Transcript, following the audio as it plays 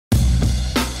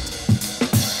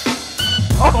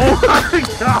Oh my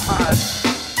god!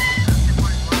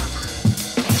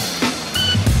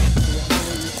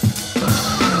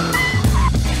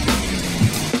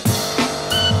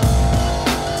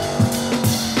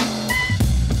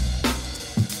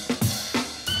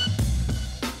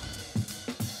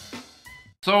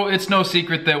 So it's no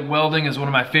secret that welding is one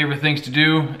of my favorite things to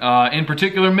do, in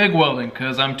particular MIG welding,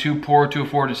 because I'm too poor to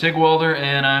afford a TIG welder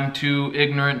and I'm too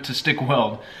ignorant to stick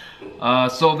weld.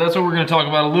 So that's what we're going to talk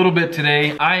about a little bit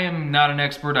today. I am not an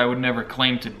expert. I would never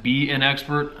claim to be an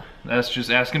expert. That's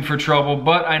just asking for trouble,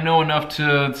 but I know enough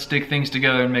to stick things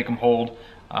together and make them hold.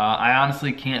 I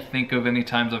honestly can't think of any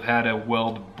times I've had a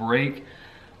weld break.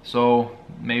 So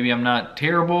maybe I'm not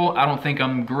terrible. I don't think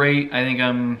I'm great. I think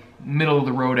I'm middle of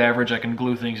the road average. I can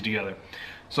glue things together.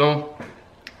 So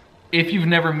if you've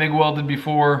never MIG welded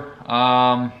before,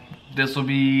 this will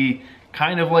be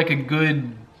kind of like a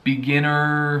good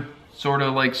beginner sort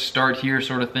of like start here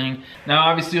sort of thing. Now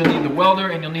obviously you'll need the welder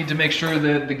and you'll need to make sure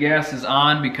that the gas is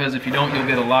on, because if you don't you'll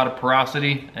get a lot of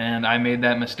porosity, and I made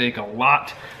that mistake a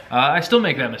lot. I still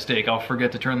make that mistake. I'll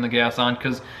forget to turn the gas on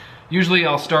because usually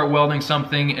I'll start welding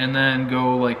something and then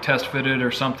go like test fit it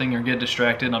or something or get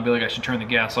distracted, and I'll be like, I should turn the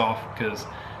gas off, because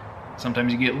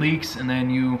sometimes you get leaks and then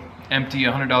you empty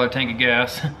a $100 tank of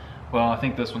gas. Well, I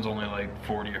think this one's only like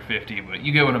 40 or 50, but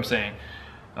you get what I'm saying.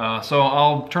 So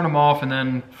I'll turn them off and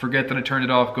then forget that I turned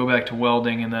it off, go back to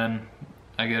welding, and then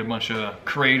I get a bunch of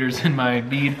craters in my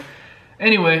bead.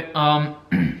 Anyway,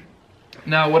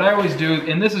 now what I always do,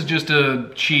 and this is just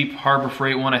a cheap Harbor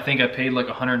Freight one. I think I paid like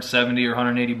 170 or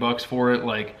 180 bucks for it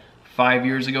like 5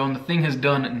 years ago, and the thing has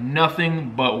done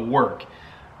nothing but work.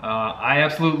 I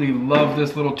absolutely love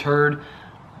this little turd.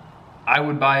 I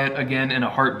would buy it again in a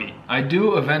heartbeat. I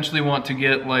do eventually want to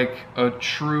get like a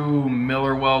true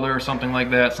Miller welder or something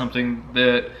like that, something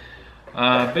that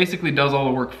basically does all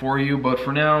the work for you. But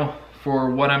for now, for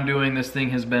what I'm doing, this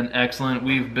thing has been excellent.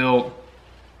 We've built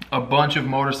a bunch of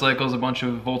motorcycles, a bunch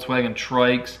of Volkswagen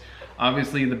trikes,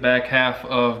 obviously the back half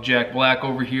of Jack Black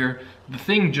over here. The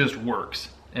thing just works.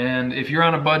 And if you're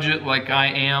on a budget like I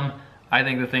am, I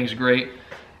think the thing's great.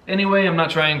 Anyway, I'm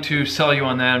not trying to sell you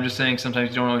on that. I'm just saying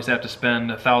sometimes you don't always have to spend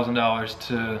 $1,000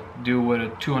 to do what a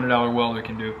 $200 welder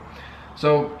can do.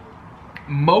 So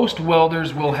most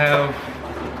welders will have,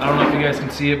 I don't know if you guys can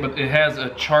see it, but it has a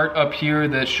chart up here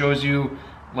that shows you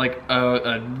like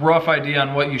a rough idea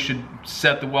on what you should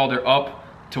set the welder up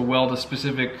to weld a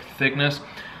specific thickness.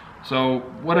 So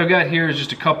what I've got here is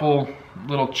just a couple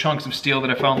little chunks of steel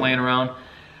that I found laying around.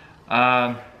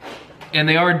 And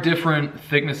they are different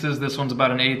thicknesses. This one's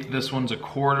about 1/8, this one's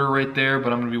 1/4 right there,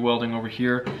 but I'm gonna be welding over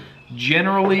here.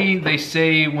 Generally, they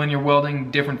say when you're welding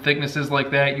different thicknesses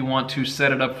like that, you want to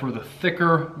set it up for the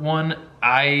thicker one.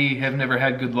 I have never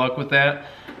had good luck with that.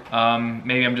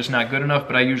 Maybe I'm just not good enough,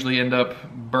 but I usually end up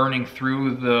burning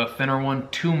through the thinner one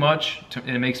too much,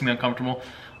 and it makes me uncomfortable.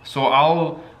 So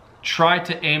I'll try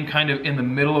to aim kind of in the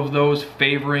middle of those,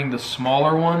 favoring the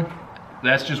smaller one.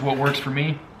 That's just what works for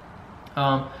me.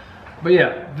 But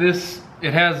yeah,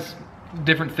 it has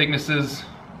different thicknesses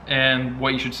and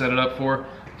what you should set it up for.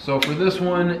 So for this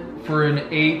one, for an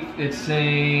 1/8, it's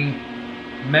saying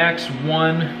max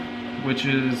 1, which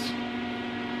is,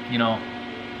 you know,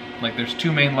 like there's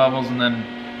 2 main levels and then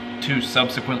 2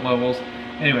 subsequent levels.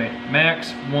 Anyway,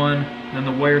 max 1, then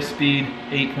the wear speed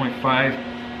 8.5.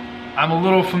 I'm a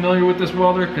little familiar with this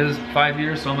welder because 5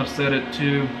 years, so I'm gonna set it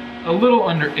to a little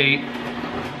under 8.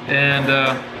 And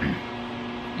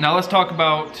now let's talk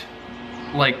about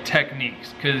like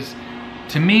techniques, because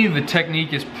to me the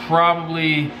technique is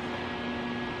probably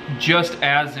just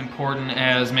as important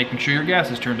as making sure your gas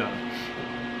is turned on.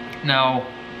 Now,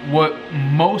 what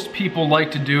most people like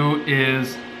to do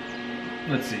is,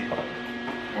 let's see,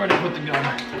 where'd I put the gun?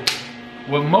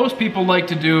 What most people like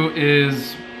to do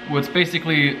is what's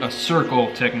basically a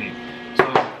circle technique.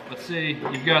 So let's say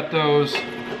you've got those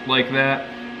like that,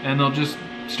 and they'll just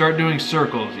start doing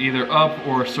circles, either up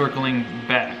or circling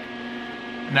back.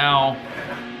 Now,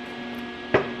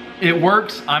 it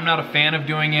works. I'm not a fan of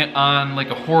doing it on like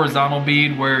a horizontal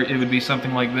bead where it would be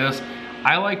something like this.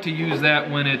 I like to use that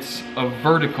when it's a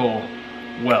vertical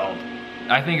weld.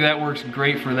 I think that works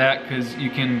great for that because you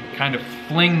can kind of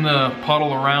fling the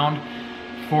puddle around.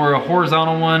 For a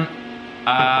horizontal one,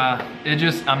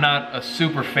 I'm not a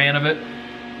super fan of it.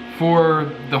 For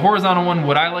the horizontal one,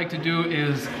 what I like to do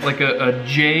is like a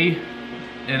J,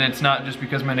 and it's not just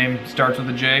because my name starts with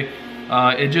a J.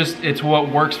 It's what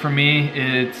works for me.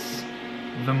 It's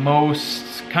the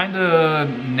most kind of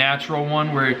natural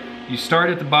one where you start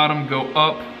at the bottom, go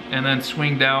up, and then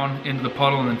swing down into the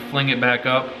puddle and then fling it back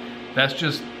up. That's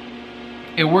just,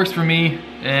 it works for me,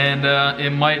 and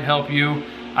it might help you.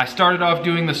 I started off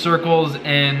doing the circles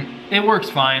and it works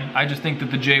fine. I just think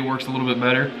that the J works a little bit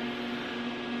better.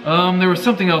 There was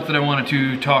something else that I wanted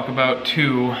to talk about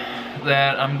too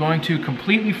that I'm going to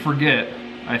completely forget,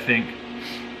 I think.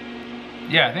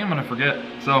 Yeah, I think I'm gonna forget.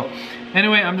 So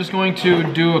anyway, I'm just going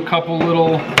to do a couple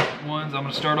little ones. I'm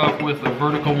gonna start off with a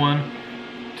vertical one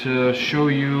to show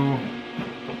you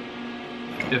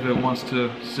if it wants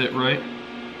to sit right,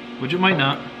 which it might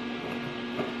not.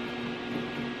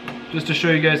 Just to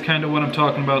show you guys kind of what I'm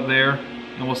talking about there,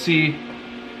 and we'll see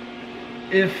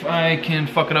if I can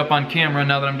fuck it up on camera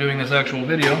now that I'm doing this actual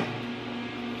video.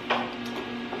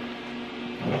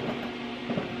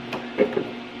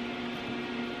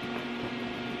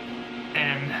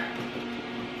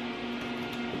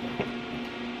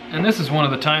 And this is one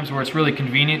of the times where it's really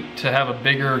convenient to have a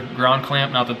bigger ground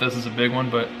clamp. Not that this is a big one,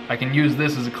 but I can use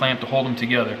this as a clamp to hold them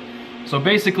together. So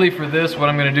basically for this, what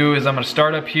I'm gonna do is I'm gonna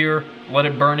start up here, let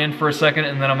it burn in for a second,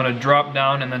 and then I'm gonna drop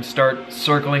down and then start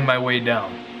circling my way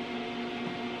down.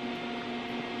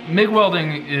 MIG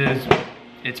welding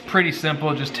it's pretty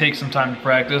simple, it just takes some time to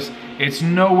practice. It's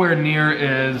nowhere near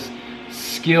as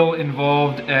skill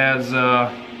involved as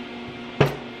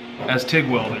TIG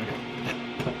welding.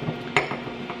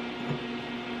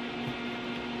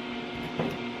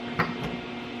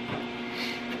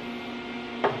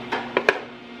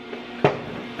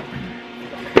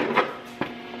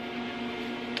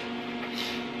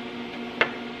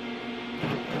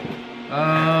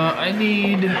 I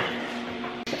need,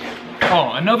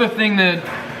 another thing that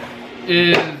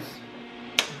is,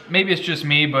 maybe it's just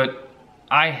me, but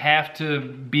I have to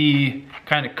be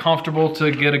kind of comfortable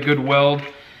to get a good weld.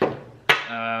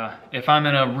 If I'm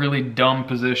in a really dumb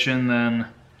position, then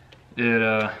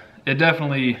it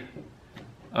definitely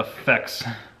affects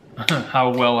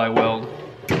how well I weld.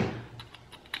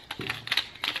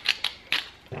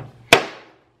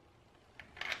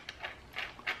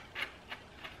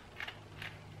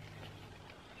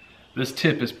 This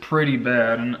tip is pretty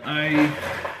bad, and I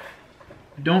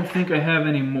don't think I have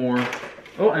any more.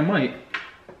 Oh, I might.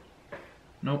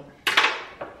 Nope.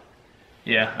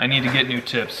 Yeah, I need to get new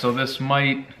tips, so this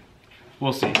might,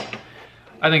 we'll see.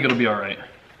 I think it'll be all right.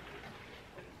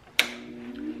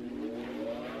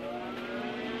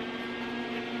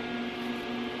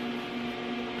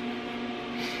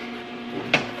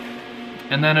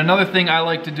 And then another thing I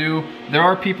like to do, there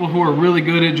are people who are really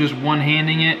good at just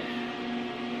one-handing it.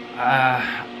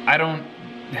 I don't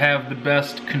have the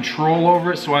best control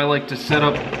over it, so I like to set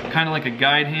up kind of like a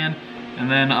guide hand, and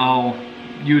then I'll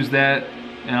use that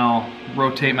and I'll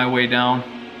rotate my way down.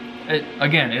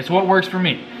 Again, it's what works for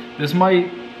me. This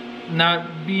might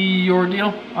not be your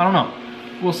deal. I don't know.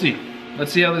 We'll see.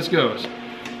 Let's see how this goes.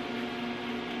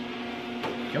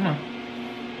 Come on.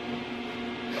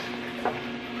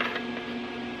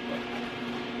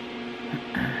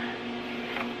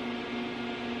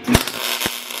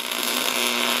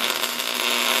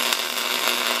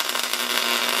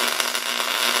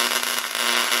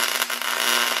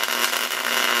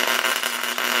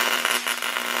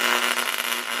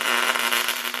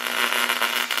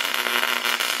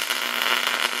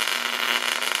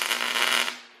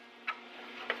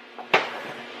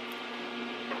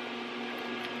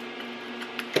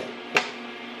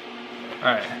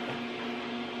 Alright,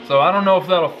 so I don't know if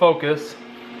that'll focus,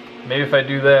 maybe if I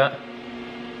do that,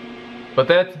 but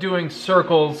that's doing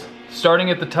circles, starting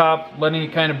at the top, letting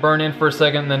it kind of burn in for a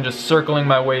second, and then just circling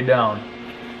my way down.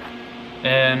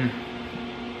 And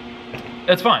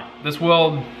it's fine. This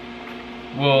weld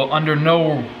will, under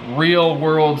no real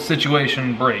world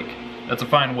situation, break. That's a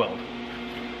fine weld.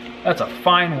 That's a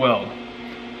fine weld.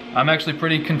 I'm actually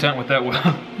pretty content with that weld.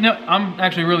 No, I'm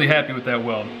actually really happy with that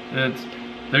weld.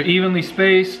 They're evenly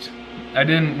spaced. I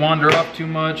didn't wander off too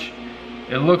much.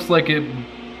 It looks like it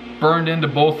burned into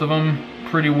both of them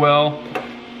pretty well.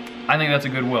 I think that's a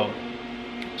good weld.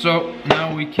 So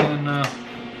now we can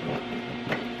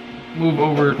move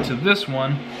over to this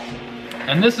one.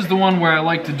 And this is the one where I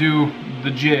like to do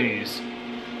the J's.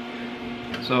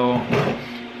 So,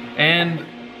 and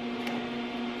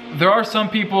there are some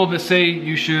people that say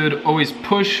you should always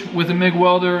push with a MIG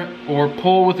welder or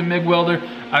pull with a MIG welder.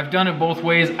 I've done it both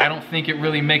ways. I don't think it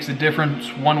really makes a difference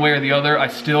one way or the other. I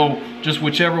still, just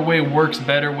whichever way works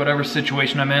better, whatever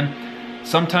situation I'm in.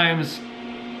 Sometimes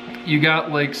you got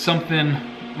like something,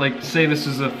 like say this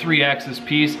is a 3-axis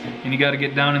piece and you got to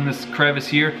get down in this crevice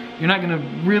here. You're not going to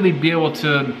really be able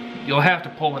to, you'll have to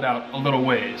pull it out a little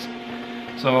ways.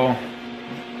 So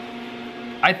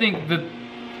I think that,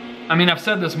 I mean, I've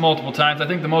said this multiple times, I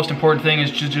think the most important thing is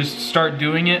to just start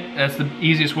doing it. That's the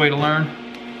easiest way to learn.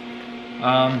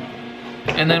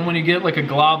 And then when you get like a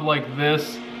glob like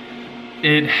this,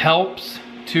 it helps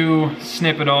to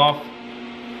snip it off.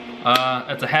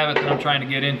 That's a habit that I'm trying to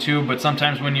get into, but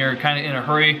sometimes when you're kind of in a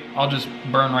hurry, I'll just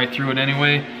burn right through it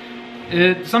anyway.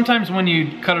 Sometimes when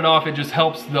you cut it off, it just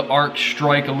helps the arc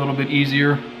strike a little bit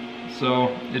easier. So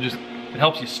it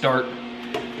helps you start.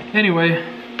 Anyway,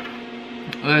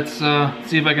 let's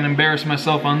see if I can embarrass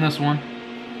myself on this one.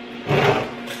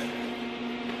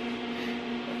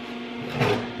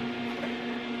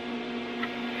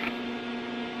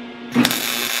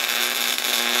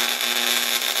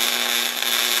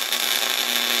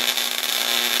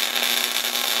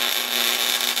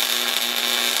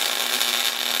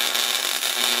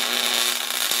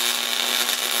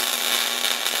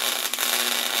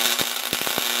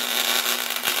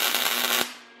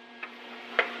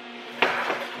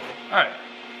 All right.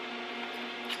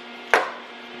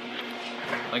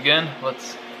 Again,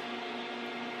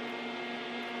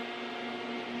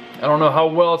 I don't know how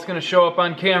well it's gonna show up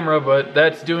on camera, but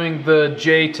that's doing the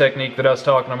J technique that I was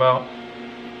talking about.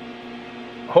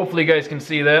 Hopefully you guys can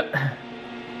see that.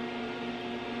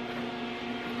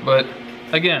 But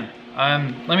again,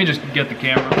 let me just get the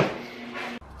camera.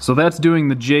 So that's doing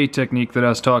the J technique that I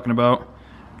was talking about.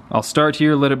 I'll start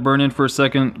here, let it burn in for a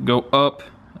second, go up,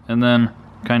 and then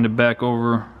kind of back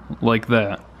over like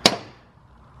that.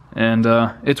 And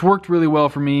it's worked really well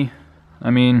for me.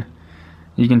 I mean,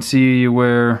 you can see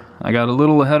where I got a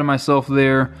little ahead of myself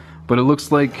there, but it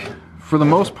looks like for the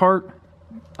most part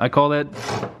I call that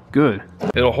good.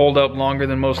 It'll hold up longer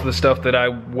than most of the stuff that I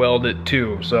weld it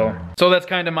to. So that's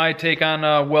kind of my take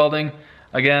on welding.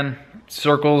 Again,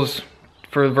 circles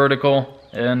for vertical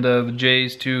and the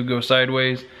J's to go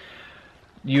sideways.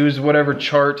 Use whatever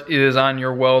chart is on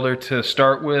your welder to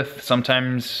start with.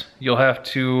 Sometimes you'll have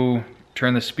to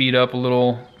turn the speed up a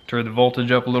little, turn the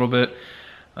voltage up a little bit.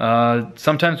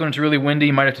 Sometimes when it's really windy,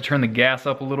 you might have to turn the gas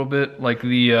up a little bit, like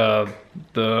the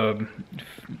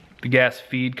gas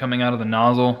feed coming out of the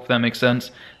nozzle, if that makes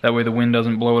sense. That way the wind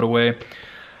doesn't blow it away.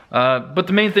 But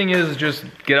the main thing is just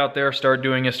get out there, start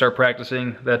doing it, start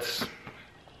practicing. That's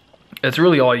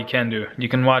really all you can do. You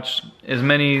can watch as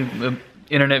many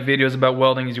internet videos about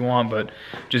welding as you want, but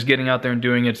just getting out there and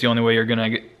doing it's the only way you're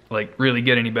gonna really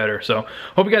get any better. So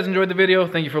hope you guys enjoyed the video.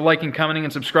 Thank you for liking, commenting,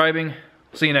 and subscribing.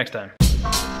 See you next time.